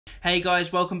Hey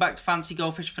guys, welcome back to Fancy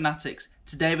Goldfish Fanatics.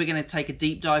 Today we're going to take a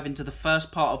deep dive into the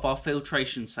first part of our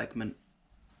filtration segment.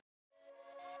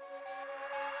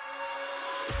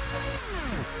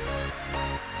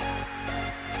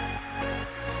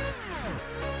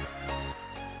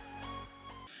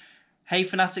 Hey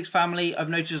Fanatics family, I've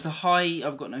noticed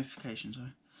I've got notifications,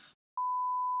 sorry.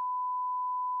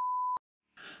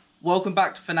 Welcome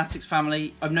back to Fanatics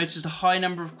family. I've noticed a high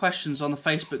number of questions on the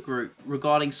Facebook group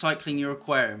regarding cycling your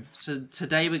aquarium. So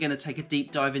today we're going to take a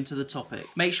deep dive into the topic.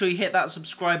 Make sure you hit that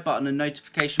subscribe button and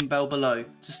notification bell below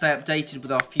to stay updated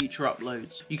with our future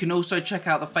uploads. You can also check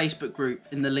out the Facebook group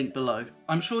in the link below.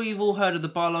 I'm sure you've all heard of the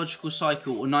biological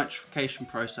cycle or nitrification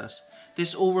process.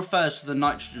 This all refers to the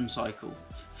nitrogen cycle.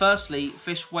 Firstly,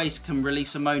 fish waste can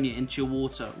release ammonia into your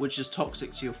water, which is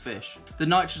toxic to your fish. The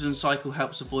nitrogen cycle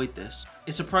helps avoid this.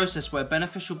 It's a process where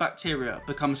beneficial bacteria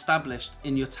become established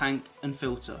in your tank and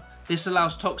filter. This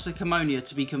allows toxic ammonia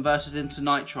to be converted into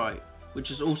nitrite,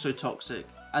 which is also toxic,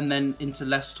 and then into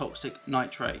less toxic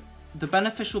nitrate. The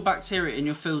beneficial bacteria in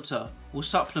your filter will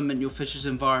supplement your fish's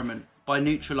environment by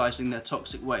neutralizing their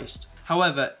toxic waste.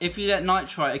 However, if you let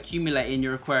nitrite accumulate in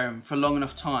your aquarium for a long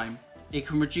enough time, it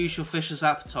can reduce your fish's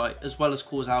appetite as well as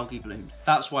cause algae blooms.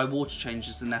 That's why water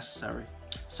changes are necessary.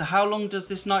 So how long does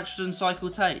this nitrogen cycle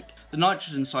take? The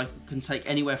nitrogen cycle can take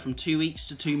anywhere from 2 weeks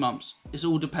to 2 months. It's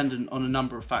all dependent on a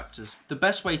number of factors. The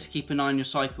best way to keep an eye on your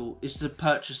cycle is to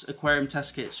purchase aquarium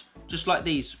test kits, just like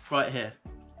these right here.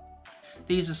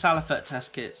 These are Salifert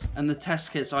test kits, and the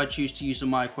test kits I choose to use in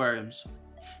my aquariums.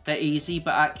 They're easy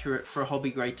but accurate for a hobby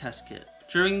grade test kit.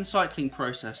 During the cycling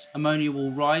process, ammonia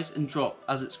will rise and drop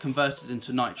as it's converted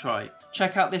into nitrite.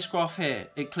 Check out this graph here.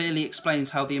 It clearly explains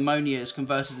how the ammonia is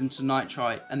converted into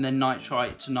nitrite and then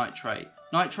nitrite to nitrate.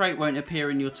 Nitrate won't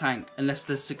appear in your tank unless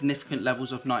there's significant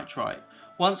levels of nitrite.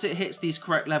 Once it hits these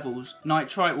correct levels,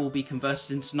 nitrite will be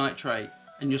converted into nitrate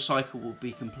and your cycle will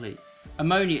be complete.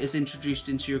 Ammonia is introduced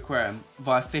into your aquarium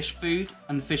via fish food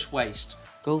and fish waste.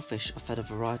 Goldfish are fed a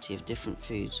variety of different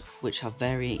foods which have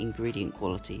varying ingredient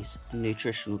qualities and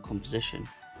nutritional composition.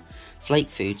 Flake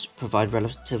foods provide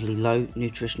relatively low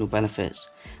nutritional benefits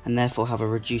and therefore have a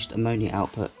reduced ammonia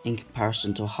output in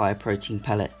comparison to a higher protein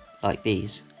pellet like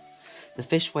these. The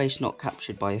fish waste not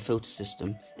captured by your filter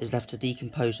system is left to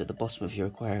decompose at the bottom of your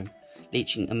aquarium,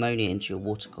 leaching ammonia into your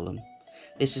water column.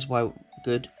 This is why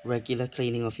good, regular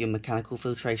cleaning of your mechanical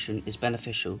filtration is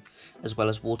beneficial, as well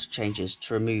as water changes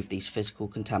to remove these physical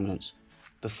contaminants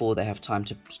before they have time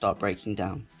to start breaking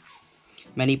down.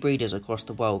 Many breeders across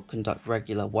the world conduct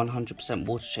regular 100%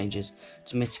 water changes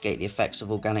to mitigate the effects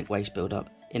of organic waste buildup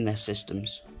in their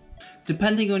systems.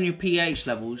 Depending on your pH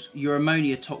levels, your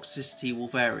ammonia toxicity will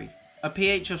vary. A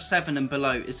pH of 7 and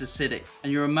below is acidic,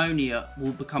 and your ammonia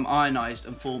will become ionized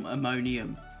and form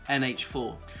ammonium,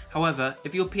 NH4. However,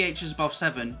 if your pH is above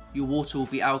 7, your water will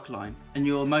be alkaline, and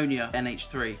your ammonia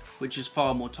NH3, which is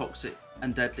far more toxic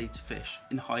and deadly to fish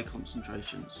in high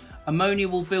concentrations. Ammonia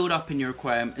will build up in your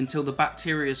aquarium until the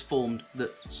bacteria is formed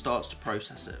that starts to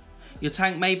process it. Your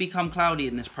tank may become cloudy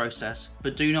in this process,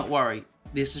 but do not worry,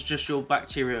 this is just your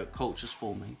bacteria cultures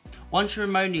forming. Once your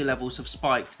ammonia levels have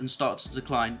spiked and start to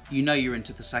decline, you know you're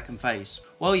into the second phase.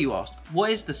 Well, you ask,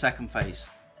 what is the second phase?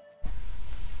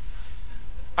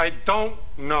 I don't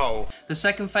know. The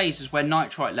second phase is where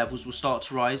nitrite levels will start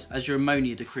to rise as your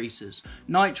ammonia decreases.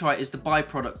 Nitrite is the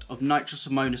byproduct of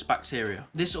nitrosomonas bacteria.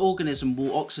 This organism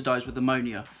will oxidize with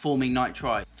ammonia, forming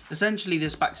nitrite. Essentially,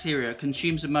 this bacteria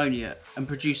consumes ammonia and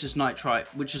produces nitrite,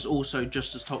 which is also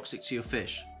just as toxic to your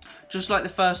fish. Just like the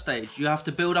first stage, you have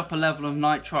to build up a level of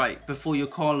nitrite before your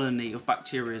colony of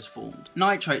bacteria is formed.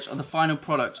 Nitrates are the final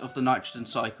product of the nitrogen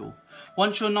cycle.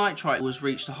 Once your nitrite has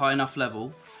reached a high enough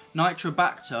level,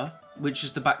 Nitrobacter, which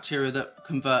is the bacteria that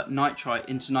convert nitrite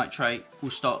into nitrate, will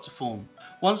start to form.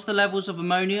 Once the levels of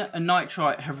ammonia and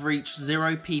nitrite have reached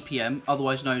 0 ppm,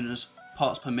 otherwise known as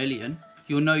parts per million,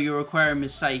 you'll know your aquarium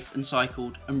is safe and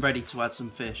cycled and ready to add some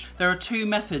fish. There are two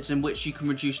methods in which you can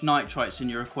reduce nitrites in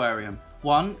your aquarium.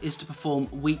 One is to perform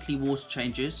weekly water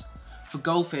changes. For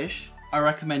goldfish, I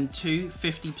recommend 2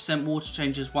 50% water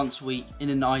changes once a week in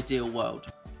an ideal world.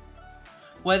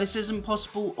 Where this isn't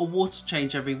possible, a water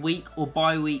change every week or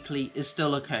bi-weekly is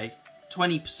still okay.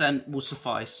 20% will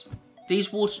suffice.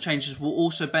 These water changes will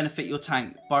also benefit your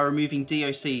tank by removing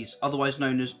DOCs, otherwise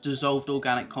known as dissolved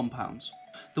organic compounds.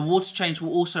 The water change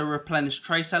will also replenish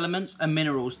trace elements and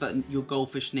minerals that your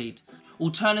goldfish need.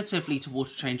 Alternatively to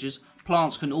water changes,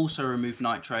 plants can also remove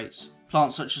nitrates.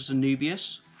 Plants such as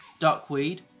anubias,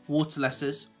 duckweed,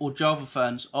 waterlesses or java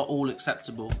ferns are all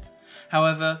acceptable.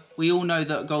 However, we all know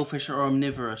that goldfish are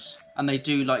omnivorous and they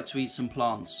do like to eat some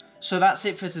plants. So that's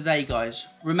it for today, guys.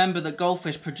 Remember that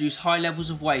goldfish produce high levels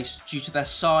of waste due to their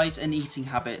size and eating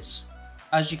habits.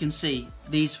 As you can see,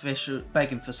 these fish are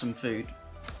begging for some food.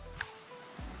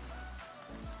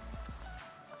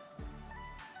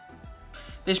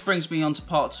 This brings me on to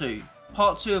part 2.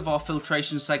 Part 2 of our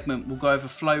filtration segment will go over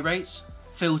flow rates,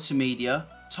 filter media,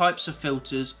 types of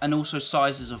filters and also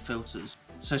sizes of filters.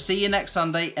 So see you next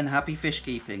Sunday and happy fish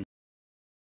keeping.